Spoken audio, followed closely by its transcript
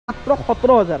মাত্ৰ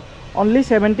 17000 only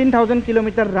 17000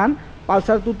 kilometre run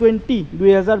Pulsar 220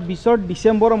 2020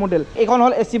 ডিসেম্বৰৰ model এখন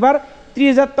হল achiever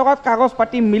 30000 টকাত কাগজ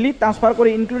পাতি মিলি ট্ৰান্সফাৰ কৰি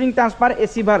ইনক্লুডিং ট্ৰান্সফাৰ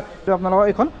এচিভাৰ তো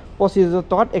আপোনালোকৰ এখন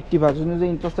 25000 টকাত এক্টিভা যোনে যে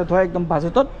ইন্টারেস্টেড হয় একদম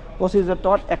বাজেটত 25000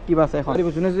 টকাত এক্টিভা আছে এখন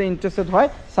যোনে যে ইন্টারেস্টেড হয়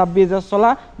 26000 চলা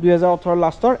 2018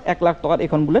 লাষ্টৰ 1 লাখ টকাত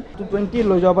এখন বুলেট 220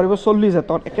 লৈ যাব পাৰিব 40000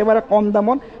 টকাত একেবাৰে কম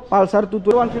দামত পালচাৰ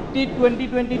 250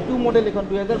 2022 মডেল এখন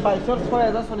 2022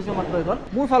 6000 চলিছে মাত্ৰ এখন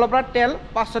মোৰ ফালৰ পৰা তেল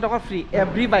 500 টকা ফ্ৰী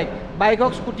এভৰি বাইক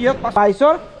হক স্কুটি হক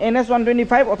 22 NS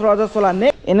 125 18000 চলা নে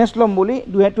NS লম বুলি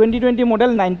 2020 মডেল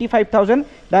 95000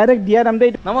 ডাইৰেক্ট দিয়া দাম দে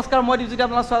নমস্কাৰ মই ডিপজয়তি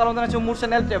আপোনাক স্বাগতম জনাইছো মোৰ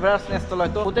চেনেল ট্ৰেভেলাৰ্ছ নেষ্টলৈ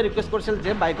তো বহুতে ৰিকুৱেষ্ট কৰিছিল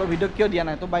যে বাইকৰ ভিডিঅ কিয় দিয়া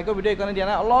নাই তো বাইকৰ ভিডিঅ এখানে দিয়া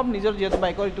নাই অলপ নিজৰ যেহেতু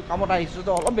বাইকৰ ইটো কামত আহিছো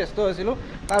তো অলপ ব্যস্ত হৈছিলো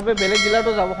তাৰবে বেলেগ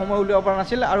জিলাটো যাব সময় উলিয়াব পৰা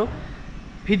নাছিল আৰু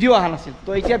ভিডিঅ অহা নাছিল তো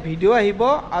এতিয়া ভিডিঅ আহিব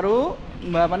আৰু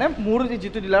মানে মোৰ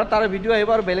যেটো ডিলাৰ তাৰ ভিডিঅ আহিব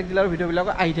আৰু বেলেগ ডিলাৰৰ ভিডিঅ বিলাক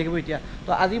আহি থাকিব এতিয়া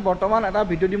তো আজি বৰ্তমান এটা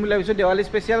ভিডিঅ দিম বুলি ভাবিছো দেৱালী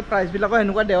স্পেশাল প্ৰাইস বিলাক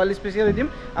এনেকুৱা দেৱালী স্পেশাল দিম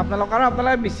আপোনালোকৰ আৰু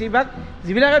আপোনালোকে বেছিভাগ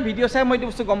যিবিলাকে ভিডিঅ চাই মই এইটো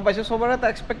বস্তু গম পাইছো সবৰে এটা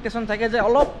এক্সপেক্টেশন থাকে যে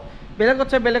অলপ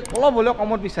বেলেগতছে বেলেগ অলপ হলেও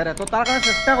কমত বিচাৰে তো তাৰ কাৰণে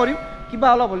চেষ্টা কৰিম কিবা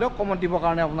অলপ হলেও কমত দিব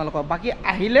কাৰণে আপোনালোকক বাকি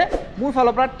আহিলে মোৰ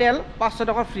ফালৰ পৰা তেল 500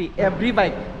 টকা ফ্ৰী এভৰি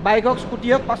বাইক হক স্কুটি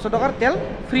হক 500 টকাৰ তেল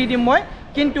ফ্ৰী দিম মই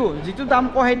কিন্তু যেটো দাম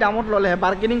কয় সেই দামত ললে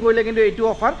বাৰ্গেনিং কৰিলে কিন্তু এইটো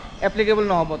অফাৰ এপ্লিকেবল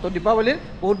নহব তো দীপাৱলীৰ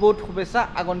বহুত শুভেচ্ছা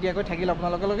আগন্তীয়াকৈ থাকিল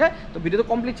আপোনালোকৰ লগে তো ভিডিঅটো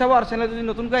কমপ্লিট চাব আৰু চেনেল যদি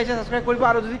নতুনকৈ আহিছে সাবস্ক্ৰাইব কৰিব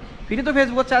আৰু যদি ভিডিঅটো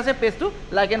ফেসবুকত চাই আছে পেজটো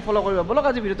লাইক এণ্ড ফলো কৰিব বলক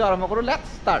আজি ভিডিঅটো আৰম্ভ কৰো লেটস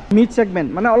ষ্টাৰ্ট মিড সেগমেন্ট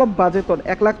মানে অলপ বাজেটত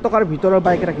 1 লাখ টকাৰ ভিতৰৰ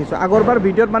বাইক ৰাখিছো আগৰবাৰ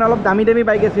ভিডিঅত মানে অলপ দামী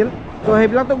বাইক আছিল তো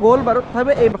সেইবিলাক তো গ'ল বাৰু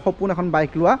তথাপি এই সপোন এখন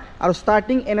বাইক লোৱা আৰু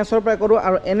ষ্টাৰ্টিং NS ৰ পৰা কৰো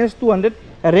আৰু NS 200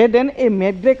 ৰেড এণ্ড এই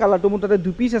মেট গ্ৰে কালাৰটো মোৰ তাতে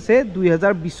দুই পিস আছে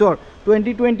 2020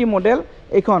 2020 মডেল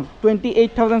এখন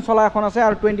 28000 চলা এখন আছে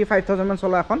আৰু 25000 মান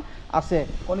চলা এখন আছে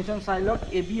কন্ডিশন চাইলক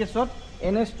ABS ত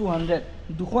NS 200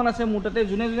 দুখন আছে মোৰ তাতে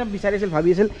জুনে বিচাৰিছিল ভাবি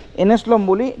আছিল NS লম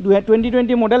বুলি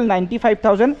 2020 মডেল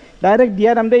 95000 ডাইৰেক্ট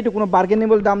দিয়া দাম দে এইটো কোনো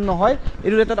বাৰ্গেনিবল দাম নহয়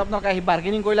এই ৰেটত আপোনাক আহি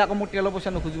বাৰ্গেনিং কৰিলে আকৌ মোৰ তেলৰ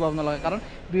পইচা নখুজিব আপোনালোকে কাৰণ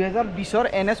 2020 ৰ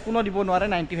NS কোনো দিব নোৱাৰে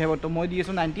 95 তো মই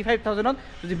দিছো 95000 ত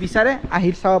যদি বিচাৰে আহি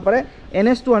চাব পাৰে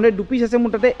NS 200 দুই পিস আছে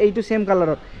মোৰ তাতে এইটো সেম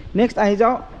কালাৰত নেক্সট আহি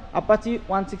যাও Apache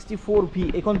 164V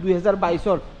এখন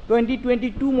 2022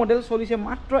 2022 মডেল চলিছে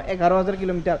মাত্ৰ 11000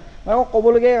 কিলোমিটাৰ মই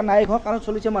ক'বলগে নাই এখন কাৰণ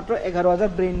চলিছে মাত্ৰ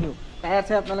 11000 ব্ৰেন্ড নিউ টায়াৰ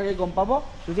আছে আপোনালোকে গম পাব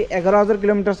যদি 11000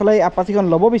 কিলোমিটাৰ চলাই Apache খন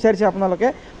ল'ব বিচাৰিছে আপোনালোকে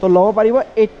তো ল'ব পাৰিব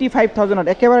 85000 ত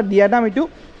একেবাৰে দিয়া দাম এইটো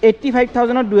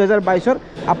 85000 ত 2022 ৰ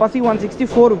Apache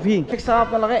 164V নেক্সট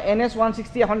আপোনালোকে NS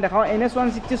 160 এখন দেখাও NS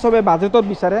 160 সবে বাজেটত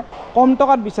বিচাৰে কম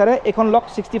টকাত বিচাৰে এখন লক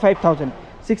 65000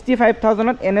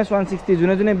 ত NS 160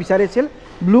 জুনে বিচাৰিছিল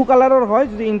ব্লু কালাৰৰ হয়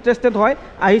যদি ইন্টাৰেস্টেড হয়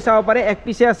আহি চাব পাৰে এক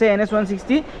পিছে আছে NS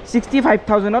 160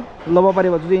 65000 ত ল'ব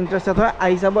পাৰিব যদি ইন্টাৰেস্টেড হয়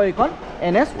আহি চাব এখন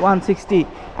NS 160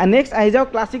 আৰু নেক্সট আহি যাও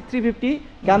ক্লাসিক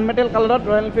 350 গান মেটেল কালাৰত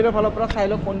ৰয়েল এনফিল্ডৰ ফালৰ পৰা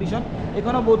চাইলক কন্ডিশন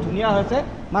এখনো বহুত ধুনিয়া হৈছে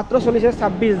মাত্ৰ চলিছে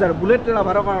 26000 বুলেট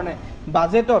লাভাৰৰ কাৰণে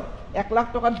বাজেটত 1 লাখ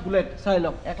টকাত বুলেট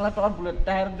চাইলক 1 লাখ টকাত বুলেট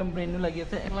টায়াৰ একদম ব্ৰেন্ড নিউ লাগি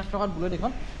আছে 1 লাখ টকাত বুলেট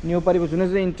এখন নিব পাৰিব জুনে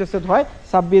ইন্টাৰেস্টেড হয়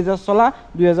 26000 চলা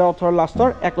 2018 লাষ্টৰ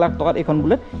 1 লাখ টকাত এখন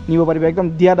বুলেট নিব পাৰিব একদম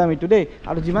দিয়া দাম ইটো দেই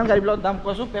আৰু যিমান গাড়ীবিলাক দাম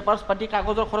কৈছো পেপাৰছ পাটি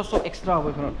কাগজৰ খৰচ সব এক্সট্ৰা হ'ব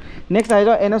এখনৰ নেক্সট আহি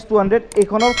যাও NS 200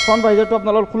 এখনৰ ফ্ৰন্ট ভাইজাৰটো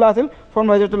আপোনালোকৰ খোলা আছিল ফ্ৰন্ট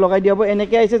ভাইজাৰটো লগাই দিয়াব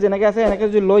এনেকৈ আহিছে যেনেকৈ আছে এনেকৈ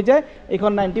যদি লৈ যায়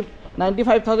এখন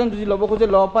 95000 যদি ল'ব খোজে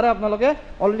ল'ব পাৰে আপোনালোকে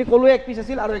অলৰেডি ক'লো এক পিস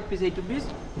আছিল আৰু এক পিস এইটো পিস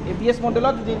ABS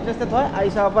মডেলত যদি ইন্টাৰেস্টেড হয় আহি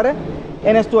চাব পাৰে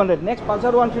NS 200 নেক্সট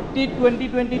পালচাৰ 150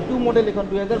 2022 মডেল এখন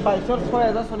 2022 ৰ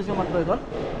 6000 চলিছে মাত্ৰ এখন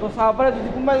তো চাব পাৰে যদি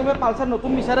কোনোবাই পালচাৰ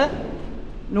নতুন বিচাৰে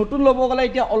নতুন ল'ব গ'লে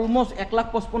এতিয়া অলমোস্ট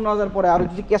 1,55,000 পৰে আৰু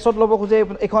যদি কেছত ল'ব খোজে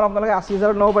এখন আপোনালোকে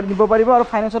 80000 ল'ব পাৰি দিব পাৰিব আৰু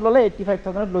ফাইনেন্সত ল'লে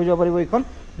 85000 লৈ যাব পাৰিব এখন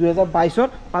 2022 ৰ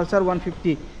পালচাৰ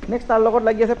 150 নেক্সট তাৰ লগত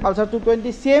লাগি আছে পালচাৰ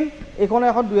 220 সেম এখন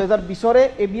 2020 ৰে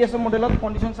ABS মডেলত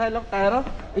কন্ডিশন চাইলক টায়াৰৰ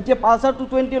এতিয়া পালচাৰ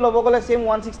 220 ল'ব গ'লে সেম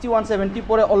 160 170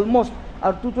 পৰে অলমোস্ট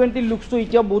আৰু 220 লুকসটো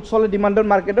এতিয়া বহুত চলে ডিমান্ডৰ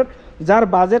মাৰ্কেটত যাৰ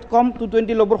বাজেট কম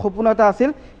 220 ল'বৰ সপোন এটা আছিল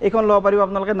এখন ল'ব পাৰিব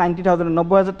আপোনালোকে 90000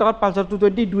 90000 টকাত পালচাৰ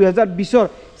 220 2020 ৰ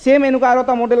সেম এনেকুৱা আৰু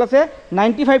এটা মডেল আছে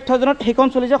 95000 ত সেইখন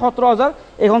চলিছে 17000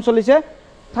 এখন চলিছে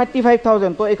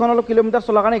 35000 তো এখন অলপ কিলোমিটাৰ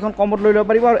চলা কাৰণে এখন কমত লৈ ল'ব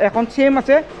পাৰিব আৰু এখন সেম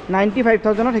আছে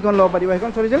 95000 ত সেইখন ল'ব পাৰিব এখন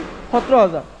চলিছিল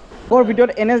 17000 পৰ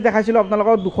ভিডিঅ'ত NS দেখাইছিলো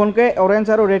আপোনালোকক দুখনকে অৰেঞ্জ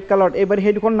আৰু ৰেড কালাৰত এবাৰ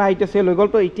সেই দুখন নাইতে সেল হৈ গ'ল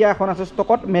তো এতিয়া এখন আছে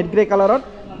ষ্টকত মেট গ্ৰে কালাৰত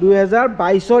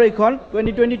 2022 ৰ এখন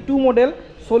 2022 মডেল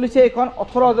চলিছে এখন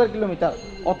 18000 কিলোমিটাৰ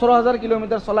 18000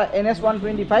 কিলোমিটাৰ চলা NS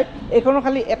 125 এখনৰ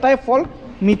খালি এটাই ফল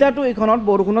মিটাৰটো এখনত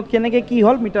বৰষুণত কেনেকে কি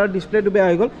হল মিটাৰৰ ডিসপ্লেটো বেয়া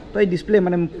হৈ গল তো এই ডিসপ্লে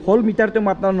মানে হোল মিটাৰটো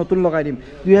মই আপোনাক নতুন লগাই দিম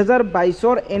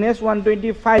 2022 ৰ NS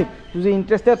 125 যদি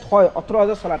ইন্টাৰেস্টেড হয়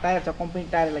 18000 চলা টায়াৰ আছে কোম্পানী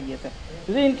টায়াৰ লাগি আছে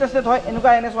যদি ইন্টাৰেস্টেড হয়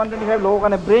এনেকুৱা NS 125 ল'ব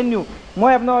কাৰণে ব্ৰেন্ড নিউ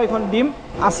মই আপোনাক এখন দিম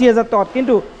 80000 টকাত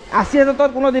কিন্তু 80,000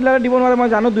 টকাত কোনো ডিলাৰে দিব নোৱাৰে মই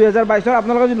জানো 2022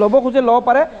 আপোনালোকে যদি ল'ব খোজে ল'ব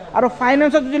পাৰে আৰু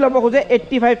ফাইনেন্সত যদি ল'ব খোজে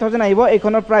 85,000 আহিব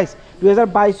এইখনৰ প্ৰাইচ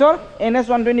 2022 NS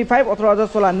 125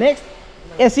 18,000 চলা নেক্সট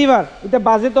এচিভাৰ এতিয়া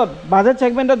বাজেট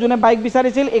সেগমেন্টত যোনে বাইক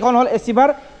বিচাৰিছিল এইখন হ'ল এচিভাৰ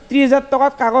 30,000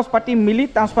 টকাত কাগজ পাতি মিলি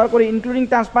ট্ৰান্সফাৰ কৰি ইনক্লুডিং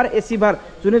ট্ৰান্সফাৰ এচিভাৰ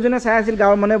যোনে চাই আছিল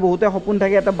গাঁৱৰ মানে বহুতে সপোন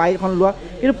থাকে এটা বাইক এখন লোৱা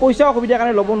কিন্তু পইচা অসুবিধাৰ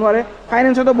কাৰণে ল'ব নোৱাৰে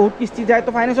ফাইনেন্সতো বহুত কিস্তি যায়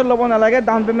তো ফাইনেন্সত ল'ব নালাগে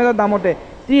ডাউন পেমেণ্টৰ দামতে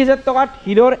 30,000 টকাত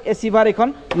হিৰোৰ এচিভাৰ এখন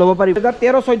ল'ব পাৰিব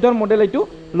 2013-14 মডেল এইটো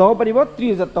ল'ব পাৰিব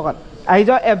 30,000 টকাত আহি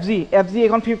যাওঁ FG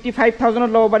এখন 55,000ত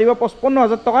ল'ব পাৰিব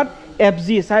 55,000 টকাত FG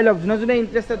চাই লওক যোনে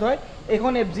ইণ্টাৰেষ্টেড হয়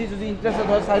এখন FG যদি ইণ্টাৰেষ্টেড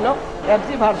হয় চাই লওক FG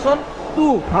ভাৰ্চন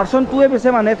 2 বেছে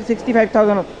মানে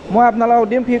 65,000ত মই আপোনালোকক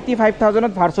দিম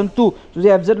 55,000ত ভাৰ্চন 2 যদি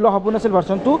FZ লোৱা সপোন আছিল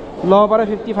ভাৰ্চন 2 ল'ব পাৰে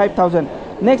 55,000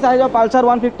 নেক্সট আহি যাওঁ পালচাৰ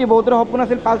 150 বহুতৰ সপোন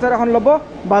আছিল পালচাৰ এখন ল'ব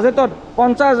বাজেটত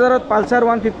 50,000ত পালচাৰ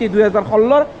 150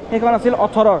 2016 সেইখন আছিল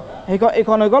 18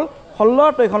 এইখন হৈ গ'ল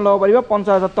 16 তো এইখন ল'ব পাৰিব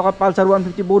 50,000 টকাত পালচাৰ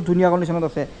 150 বহুত ধুনীয়া কণ্ডিশ্যনত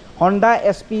আছে হণ্ডা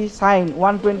SP চাইন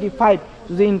 125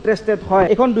 যদি ইণ্টাৰেষ্টেড হয়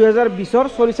এখন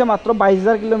 2020 চলিছে মাত্ৰ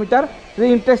 22,000 কিলোমিটাৰ যদি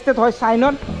ইণ্টাৰেষ্টেড হয়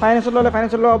চাইনত ফাইনেন্সত ল'লে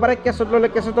ফাইনেন্সত ল'ব পাৰে কেছত ল'লে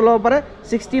কেছত ল'ব পাৰে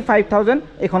 65,000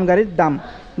 এখন গাড়ীৰ দাম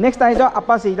নেক্সট আহি যাওঁ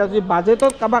আপাচি এতিয়া যদি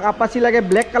বাজেটত কাৰোবাক আপাচি লাগে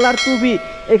ব্লেক কালাৰ 2B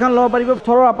এইখন ল'ব পাৰিব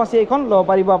থৰৰ আপাচি এইখন ল'ব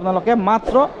পাৰিব আপোনালোকে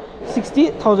মাত্ৰ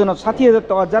 60,000ত 60,000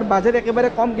 টকাত যাৰ বাজেট একেবাৰে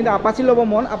কম কিন্তু আপাচি ল'ব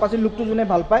মন আপাচি লুকটো যোনে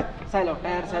ভাল পায় চাই লওক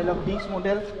টায়াৰ চাই লওক ডিস্ক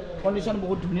মডেল কণ্ডিশ্যন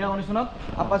বহুত ধুনীয়া কণ্ডিশ্যনত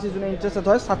আপাচি যোনে ইণ্টাৰেষ্টেড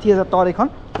হয় 60,000 টকাত এইখন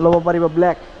ল'ব পাৰিব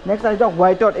ব্লেক নেক্সট আহি যাওক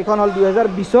হোৱাইটত এইখন হ'ল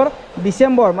 2020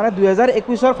 ডিচেম্বৰ মানে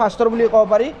 2021 ফাৰ্ষ্টৰ বুলি ক'ব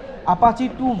পাৰি আপাচি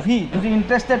 2V যদি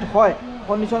ইণ্টাৰেষ্টেড হয়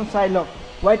কণ্ডিশ্যন চাই লওক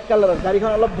হোৱাইট কালাৰৰ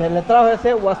গাড়ীখন অলপ লেতেৰা হৈ আছে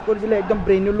ৱাছ কৰি দিলে একদম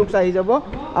ব্ৰেণ্ড নিউ লুকছ আহি যাব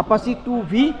আপাচি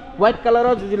 2V হোৱাইট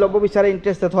কালাৰৰ যদি ল'ব বিচাৰে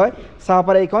ইণ্টাৰেষ্টেড হয় চাব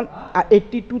পাৰে এইখন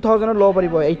 82,000ত ল'ব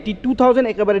পাৰিব 82,000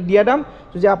 একেবাৰে দিয়া দাম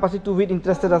যদি আপাচি 2Vত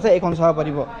ইণ্টাৰেষ্টেড আছে এইখন চাব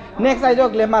পাৰিব নেক্সট আহি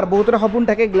যাওক গ্লেমাৰ বহুতৰে সপোন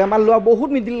থাকে গ্লেমাৰ লোৱা বহুত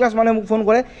মিডিল ক্লাছ মানুহে মোক ফোন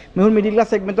কৰে মোৰ মিডিল ক্লাছ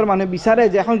ছেগমেণ্টৰ মানুহে বিচাৰে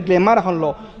যে এখন গ্লেমাৰ এখন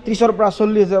লওঁ 30,000 পৰা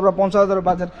 40,000 পৰা 50,000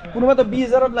 বাজেট কোনোবাতো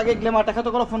 20,000ত লাগে গ্লেমাৰ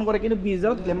তেখেতসকলক ফোন কৰে কিন্তু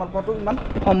 20,000ত গ্লেমাৰ পোৱাটো ইমান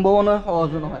সম্ভৱ নহয়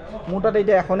সহজো নহয় মোৰ তাত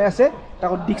এতিয়া এখনে আছে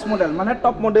তাকো ডিস্ক মডেল মানে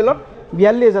টপ মডেলত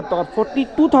 42,000 টকাত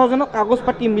 42,000ত কাগজ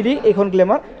পাতি মিলি এইখন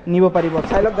গ্লেমাৰ নিব পাৰিব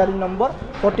চাই লওক গাড়ীৰ নম্বৰ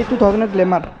 42,000ত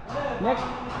গ্লেমাৰ নেক্সট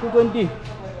 220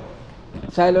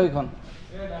 চাই লওক এইখন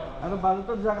আৰু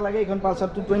বাজেটত যাক লাগে এইখন পালচাৰ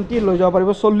 220 লৈ যাব পাৰিব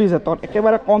 40,000 টকাত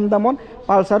একেবাৰে কম দামত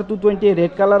পালচাৰ 220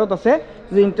 ৰেড কালাৰত আছে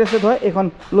যদি ইণ্টাৰেষ্টেড হয় এইখন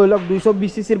লৈ লওক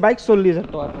 220 cc বাইক 40,000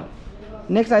 টকাত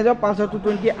নেক্সট আহি যাওক পালচাৰ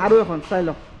 220 আৰু এখন চাই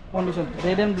লওক কণ্ডিশ্যন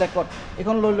ৰেড এণ্ড ব্লেকত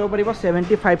এইখন লৈ ল'ব পাৰিব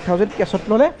 75,000 কেছত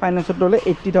ল'লে ফাইনেন্সত ল'লে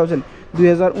 80,000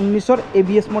 2019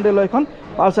 ABS মডেলৰ এখন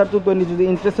পালচাৰ 220 যদি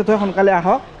ইণ্টাৰেষ্টেড হয় সোনকালে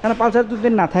আহক কাৰণ পালচাৰ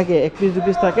 220 নাথাকে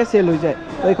 1 থাকে চেল হৈ যায়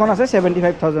তো এইখন আছে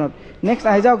 75,000ত নেক্সট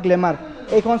আহি যাওক গ্লেমাৰ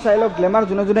এইখন চাই লওক গ্লেমাৰ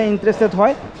যোনে ইণ্টাৰেষ্টেড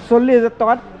হয় 40,000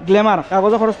 টকাত গ্লেমাৰ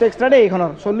কাগজৰ খৰচটো এক্সট্ৰা দেই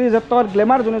এইখনৰ 40,000 টকাত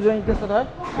গ্লেমাৰ যোনে ইণ্টাৰেষ্টেড হয়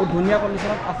বহুত ধুনীয়া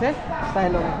কণ্ডিশ্যনত আছে চাই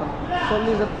লওক এইখন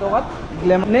 40,000 টকাত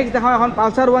গ্লেমাৰ নেক্সট দেখাওঁ এখন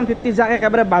পালচাৰ 150 যাক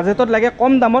একেবাৰে বাজেটত লাগে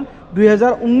কম দামত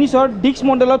 2019 ডিস্ক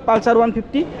মডেলত পালচাৰ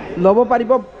 150 ল'ব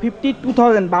পাৰিব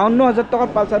 52,000 52,000 টকাত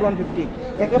পালচাৰ 150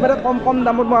 একেবাৰে কম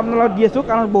দামত মই আপোনালোকক দি আছোঁ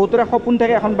কাৰণ বহুতৰে সপোন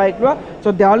থাকে এখন বাইক লোৱা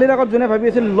চ' দেৱালীৰ আগত যোনে ভাবি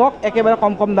আছিল লওক একেবাৰে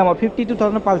কম দামত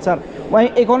 52,000 পালচাৰ মই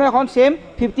এইখনো এখন ছেম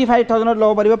 55,000ত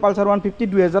ল'ব পাৰিব পালচাৰ 150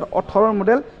 2018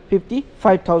 মডেল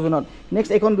 55,000ত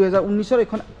নেক্সট এইখন 2019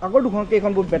 এইখন আগৰ দুখনকৈ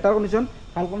এইখন বহুত বেটাৰ কণ্ডিশ্যন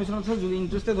ভাল কণ্ডিশ্যনত আছে যদি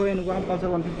ইণ্টাৰেষ্টেড হয় এনেকুৱা এখন পালচাৰ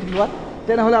 150 লোৱা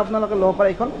তেনেহ'লে আপোনালোকে ল'ব পাৰে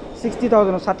এইখন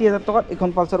 60,000 60,000 টকাত এইখন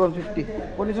পালচাৰ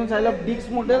 150 কণ্ডিশ্যন চাই লওক ডিস্ক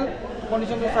মডেল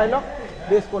কণ্ডিশ্যনটো চাই লওক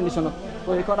বেষ্ট কণ্ডিশ্যনত তো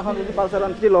এইখন এখন যদি পালচাৰ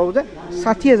 150 লওঁ যে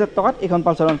 60,000 টকাত এইখন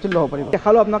পালচাৰ 150 ল'ব পাৰিব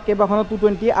দেখালোঁ আপোনাক কেইবাখনো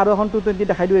 220 আৰু এখন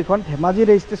 220 দেখাই দিওঁ এইখন ধেমাজি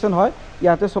ৰেজিষ্ট্ৰেশ্যন হয়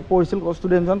ইয়াতে চব পঢ়িছিল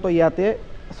ষ্টুডেণ্টজন তো ইয়াতে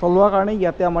চলোৱাৰ কাৰণে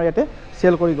ইয়াতে আমাৰ ইয়াতে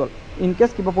চেল কৰি গ'ল ইন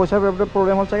কেছ কিবা পইচাৰ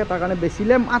প্ৰব্লেম হ'ল চাগে তাৰ কাৰণে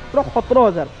বেচিলে মাত্ৰ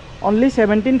 17,000 অনলি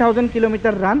 17,000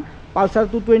 কিলোমিটাৰ ৰান পালচাৰ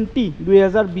 220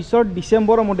 2020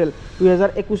 ডিচেম্বৰৰ মডেল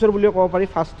 2021 বুলিও ক'ব পাৰি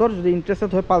ফাৰ্ষ্টৰ যদি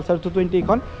ইণ্টাৰেষ্টেড হয় পালচাৰ 220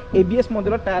 এইখন ABS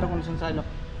মডেলৰ টায়াৰ কণ্ডিশ্যন চাই লওক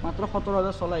মাত্ৰ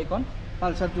 17,000 চলা এইখন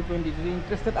পালচাৰ 220 যদি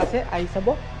ইণ্টাৰেষ্টেড আছে আহি চাব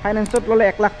ফাইনেন্সত ল'লে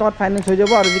 1 লাখ টকাত ফাইনেন্স হৈ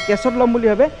যাব আৰু যদি কেছত ল'ম বুলি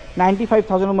ভাবে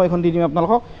 95,000 মই এইখন দি দিম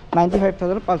আপোনালোকক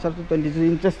 95,000 পালচাৰ 220 যদি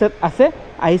ইণ্টাৰেষ্টেড আছে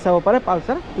আহি চাব পাৰে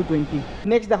পালচাৰ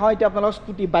 220 নেক্সট দেখাওঁ এতিয়া আপোনালোকক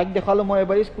স্কুটি বাইক দেখালোঁ মই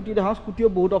এবাৰ স্কুটি দেখাওঁ স্কুটিও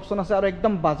বহুত অপশ্যন আছে আৰু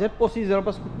একদম বাজেট 25,000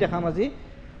 পৰা স্কুটি দেখাম আজি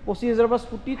 25,000 পৰা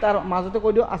স্কুটি তাৰ মাজতে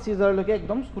কৈ দিওঁ 80,000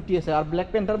 একদম স্কুটি আছে আৰু ব্লেক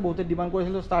পেন্থাৰ বহুতে ডিমাণ্ড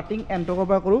কৰিছিল ষ্টাৰ্টিং এণ্টকৰ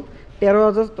পৰা কৰোঁ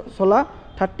 13,000 চলা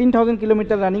 13,000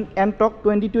 কিলোমিটাৰ ৰানিং Ntorque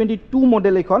 2022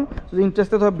 মডেল এখন যদি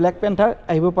ইন্টাৰেষ্টেড হয় ব্লেক পেন্থাৰ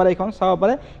আহিব পাৰে এখন চাব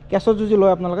পাৰে কেছত যদি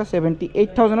লয় আপোনালোকে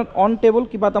 78,000 অন টেবল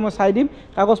কিবা এটা মই চাই দিম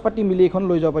কাগজ পাতি মিলি এখন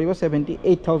লৈ যাব পাৰিব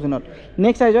 78,000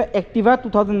 নেক্সট আহিব এক্টিভা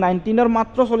 2019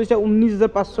 মাত্ৰ চলিছে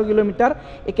 19,500 কিলোমিটাৰ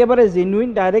একেবাৰে জেনুইন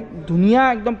ডাইৰেক্ট ধুনীয়া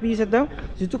একদম পিস এটা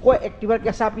যেটো কয় এক্টিভাৰ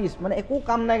কেঁচা পিস মানে একো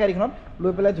কাম নাই গাড়ীখনত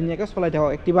লৈ পেলাই ধুনীয়াকৈ চলাই থাকক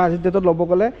এক্টিভা আজি ডেটত ল'ব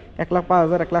গ'লে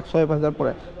 1,05,000 1,06,000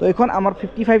 পৰে তো এখন আমাৰ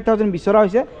 55,000 বিচৰা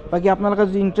হৈছে বাকি আপোনালোকে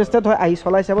যদি ইন্টাৰেষ্টেড হয় আহি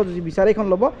চলাই চাব যদি বিচাৰে এখন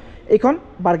ল'ব এইখন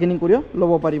বাৰ্গেনিং কৰিও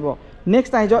ল'ব পাৰিব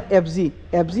নেক্সট আহি যাও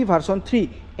FG ভাৰ্সন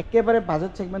 3 একেবাৰে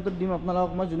বাজেট সেগমেন্টত দিম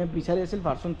আপোনালোকক মই যোনে বিচাৰি আছিল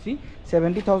ভাৰ্সন 3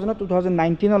 70,000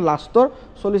 2019 লাষ্টৰ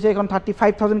চলিছে এখন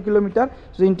 35,000 কিলোমিটাৰ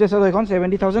যদি ইন্টাৰেষ্টেড হয় এখন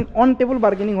 70,000 অন টেবল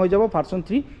বাৰ্গেনিং হৈ যাব ভাৰ্সন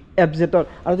 3 FZ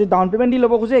আৰু যদি ডাউন পেমেন্ট দি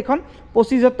ল'ব খুজে এখন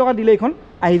 25,000 টকা দিলে এখন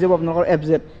আহি যাব আপোনালোকৰ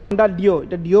FZ Honda Dio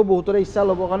এটা Dio বহুতৰে ইচ্ছা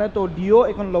ল'ব কাৰণে তো Dio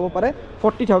এখন ল'ব পাৰে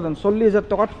 40,000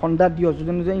 40,000 টকাত Honda Dio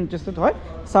যদি নিজে ইন্টাৰেষ্টেড হয়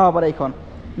চাব পাৰে এখন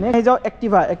নেক্সট যাও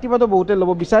এক্টিভা তো বহুতে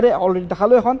ল'ব বিচাৰে অলৰেডি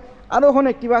দেখালো এখন আৰু এখন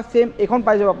এক্টিভা সেম এখন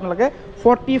পাই যাব আপোনালোকে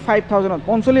 45,000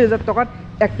 45,000 টকাত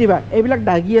এক্টিভা এইবিলাক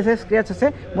দাগি আছে স্ক্ৰেচ আছে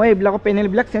মই এইবিলাকৰ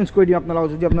পেনেলবিলাক চেঞ্জ কৰি দিম আপোনালোকক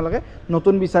যদি আপোনালোকে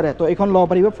নতুন বিচাৰে তো এখন ল'ব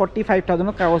পাৰিব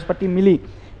 45,000 কাগজ পাতি মিলি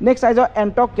নেক্সট আই যাও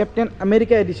Ntorque captain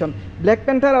America addition black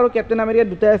panther আৰু কেপ্টেইন আমেৰিকা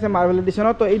দুটাই আছে মাৰ্ভেল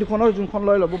এডিশ্যনত তো এই দুখনৰ যোনখন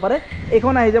লৈ ল'ব পাৰে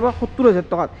এইখন আহি যাব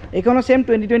 70,000 টকাত এইখনৰ সেম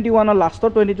 2021 লাষ্টৰ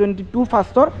 2022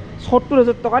 ফাৰ্ষ্টৰ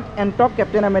 70,000 টকাত Ntorque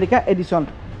captain America addition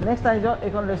next আহি যাও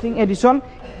এইখন ৰেচিং এডিশ্যন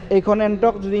এইখন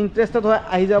Ntorque যদি ইন্টাৰেষ্টেড হয়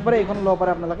আহি যাব পাৰে এইখন ল'ব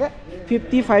পাৰে আপোনালোকে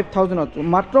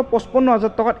 55,000 মাত্ৰ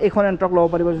 55,000 টকাত এইখন Ntorque ল'ব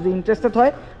পাৰিব যদি ইন্টাৰেষ্টেড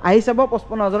হয় আহি চাব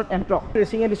 55,000 Ntorque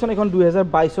ৰেচিং এডিশ্যন এইখন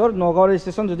 2022 নগাঁও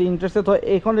ৰেজিষ্ট্ৰেশ্যন যদি ইন্টাৰেষ্টেড হয়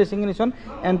এইখন ৰেচিং এডিশ্যন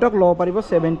Ntorque ল'ব পাৰিব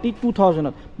 72,000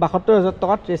 72,000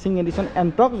 টকাত ৰেচিং এডিশ্যন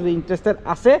Ntorque যদি ইন্টাৰেষ্টেড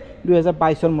আছে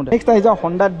 2022 মডেল নেক্সট আহি যাও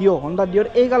Honda Dio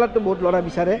এই কালাৰটো বহুত ল'ৰা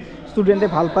বিচাৰে ষ্টুডেণ্টে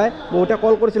ভাল পায় বহুতে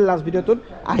কল কৰিছিল লাষ্ট ভিডিঅ'টোত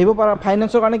আহিব পৰা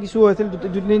ফাইনেন্সৰ কাৰণে কিছু হৈছিল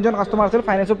দুই তিনিজন কাষ্টমাৰ আছিল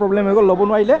ফাইনেন্সৰ প্ৰব্লেম হৈ গ'ল ল'ব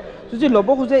নোৱাৰিলে যদি ল'ব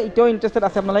খোজে এতিয়াও ইন্টাৰেষ্টেড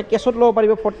আছে আপোনালোকে কেছত ল'ব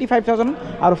পাৰিব 45,000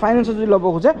 আৰু ফাইনেন্সত যদি ল'ব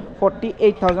খোজে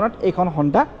 48,000 এইখন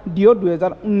Honda Dio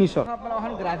 2019 আপোনালোকৰ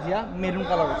এখন গ্ৰাজিয়া মেৰুন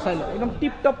কালাৰত চাই লওক একদম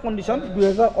টিপ টপ কণ্ডিশ্যন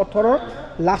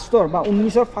 2018 লাষ্টৰ বা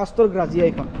 19 ফাৰ্ষ্টৰ গ্ৰাজিয়া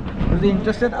এইখন যদি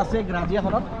ইন্টাৰেষ্টেড আছে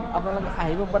গ্ৰাজিয়াখনত আপোনালোকে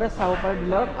আহিব পাৰে চাব পাৰে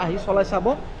ডিলাৰত আহি চলাই চাব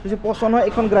যদি পছন্দ হয়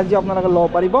এখন গ্ৰাজিয়া আপোনালোকে ল'ব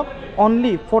পাৰিব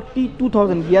অনলি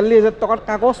 42,000 42,000 টকাত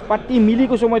কাগজ পাতি মিলি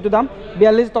কৈছোঁ মই এইটো দাম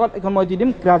 42,000 টকাত এখন মই দি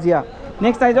দিম গ্ৰাজিয়া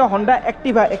নেক্সট আহি যাও Honda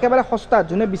Activa একেবাৰে সস্তা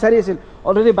যোনে বিচাৰি আছিল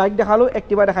অলৰেডি বাইক দেখালোঁ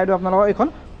Activa দেখাই দিওঁ আপোনালোকক এখন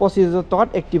 25,000 টকাত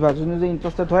Activa যোনে যে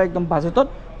ইন্টাৰেষ্টেড হয় একদম বাজেটত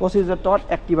 25,000 টকাত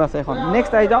Activa আছে এখন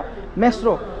নেক্সট আহি যাও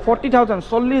Maestro 40,000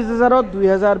 40,000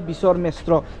 2020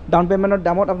 Maestro ডাউন পেমেণ্টৰ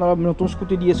দামত আপোনালোকক নতুন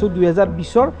স্কুটি দি আছোঁ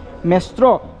 2020 Maestro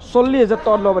 40,000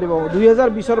 টকাত ল'ব পাৰিব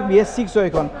 2020 BS6 হয়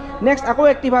এখন নেক্সট আকৌ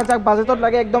Activa যাক বাজেটত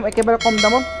লাগে একদম একেবাৰে কম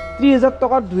দামত 30,000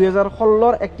 টকাত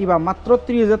 2016 Activa মাত্ৰ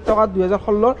 30,000 টকাত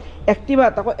 2016 Activa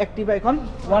তাকো Activa এখন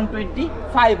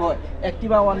 125 হয়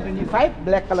Activa 125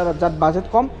 ব্লেক কালাৰত যাত বাজেট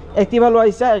কম Activa লোৱা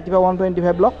ইচ্ছা Activa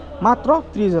 125 লওক মাত্ৰ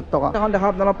 30,000 টকা এখন দেখা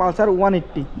আপোনালোকৰ Pulsar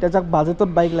 180 এটা যাক বাজেটত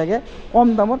বাইক লাগে কম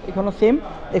দামত এখনো সেম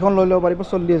এখন লৈ ল'ব পাৰিব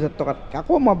 40,000 টকাত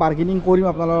আকৌ মই বাৰ্গেনিং কৰিম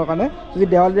আপোনালোকৰ কাৰণে যদি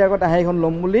দেৱালীৰ আগত আহে এখন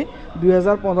ল'ম বুলি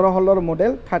 2015-16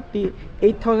 মডেল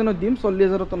 38,000 দিম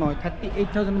 40,000 তো নহয়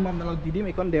 38,000 মই আপোনালোকক দি দিম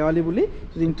এখন দেৱালী বুলি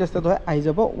যদি ইন্টাৰেষ্টেড হয় আহি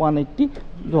যাব 180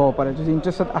 ল'ব পাৰে যদি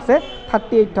ইন্টাৰেষ্টেড আছে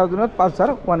 38,000 Pulsar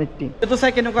 180 এইটো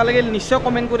চাই কেনেকুৱা লাগিল নিশ্চয়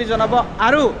কমেণ্ট কৰি জনাব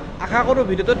আৰু আশা কৰোঁ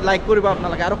ভিডিঅ'টোত লাইক কৰিব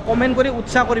আপোনালোকে আৰু কমেণ্ট কৰি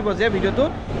উৎসাহ কৰিব যে ভিডিঅ'টো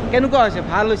কেনেকুৱা হৈছে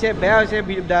ভাল হৈছে বেয়া হৈছে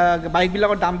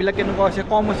বাইকবিলাকৰ দামবিলাক কেনেকুৱা হৈছে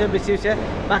কম হৈছে বেছি হৈছে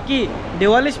বাকী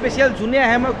দেৱালী স্পেচিয়েল যোনে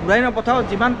আহে মই ঘূৰাই নপঠাওঁ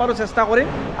যিমান পাৰোঁ চেষ্টা কৰিম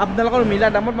আপোনালোকৰ মিলা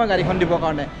দামত মই গাড়ীখন দিবৰ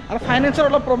কাৰণে আৰু ফাইনেন্সৰ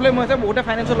অলপ প্ৰব্লেম হৈছে বহুতে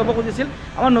ফাইনেন্সৰ ল'ব খুজিছিল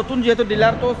আমাৰ নতুন যিহেতু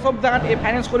ডিলাৰ তো চব জেগাত এই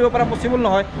ফাইনেন্স কৰিব পৰা পচিবল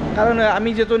নহয় কাৰণ আমি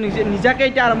যিহেতু নিজাকৈ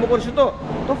এতিয়া আৰম্ভ কৰিছোঁ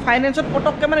তো ফাইনেন্সত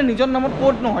পটককৈ মানে নিজৰ নামত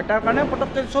ক'ড নহয় তাৰ কাৰণে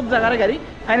পটককৈ চব জেগাৰে গাড়ী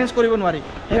ফাইনেন্স কৰিব নোৱাৰি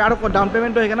সেই আৰু ডাউন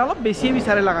পে'মেণ্টটো সেইকাৰণে অলপ বেছিয়ে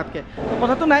বিচাৰে লাগাতকৈ তো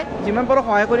কথাটো নাই যিমান পাৰোঁ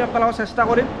সহায় কৰি আপোনালোকক চেষ্টা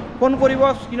কৰিম ফোন কৰিব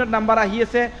স্ক্ৰীনত নাম্বাৰ আহি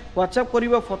আছে হোৱাটছআপ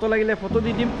কৰিব ফটো লাগিলে ফটো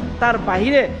দি দিম তাৰ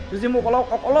বাহিৰে যদি মোক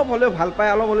অলপ হ'লেও ভাল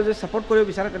পায় অলপ হ'লেও যদি ছাপোৰ্ট কৰিব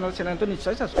বিচাৰে তেনেহ'লে চেনেলটো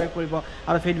নিশ্চয় ছাবস্ক্ৰাইব কৰিব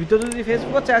আৰু ভিডিঅ'টো যদি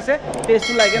ফেচবুকত চাই আছে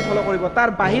পেজটো লাইক এণ্ড ফ'ল' কৰিব তাৰ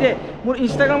বাহিৰে মোৰ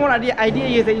ইনষ্টাগ্ৰামৰ আইডি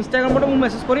আহি আছে ইনষ্টাগ্ৰামতো মোক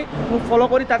মেছেজ কৰি মোক ফ'ল'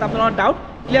 কৰি তাত আপোনালোকৰ ডাউট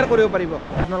ক্লিয়াৰ কৰিব পাৰিব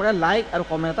আপোনালোকে লাইক আৰু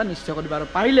কমেণ্ট এটা নিশ্চয় কৰিব আৰু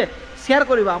পাৰিলে শ্বেয়াৰ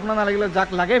কৰিব আপোনাৰ নালাগিলে যাক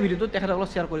লাগে ভিডিঅ'টো তেখেতসকলক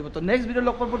শ্বেয়াৰ কৰিব তো নেক্সট ভিডিঅ'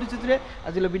 লগ পোৱাৰ প্ৰতিশ্ৰুতিৰে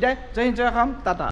আজিলৈ বিদায় জয় হিন্দ জয় অসম টাটা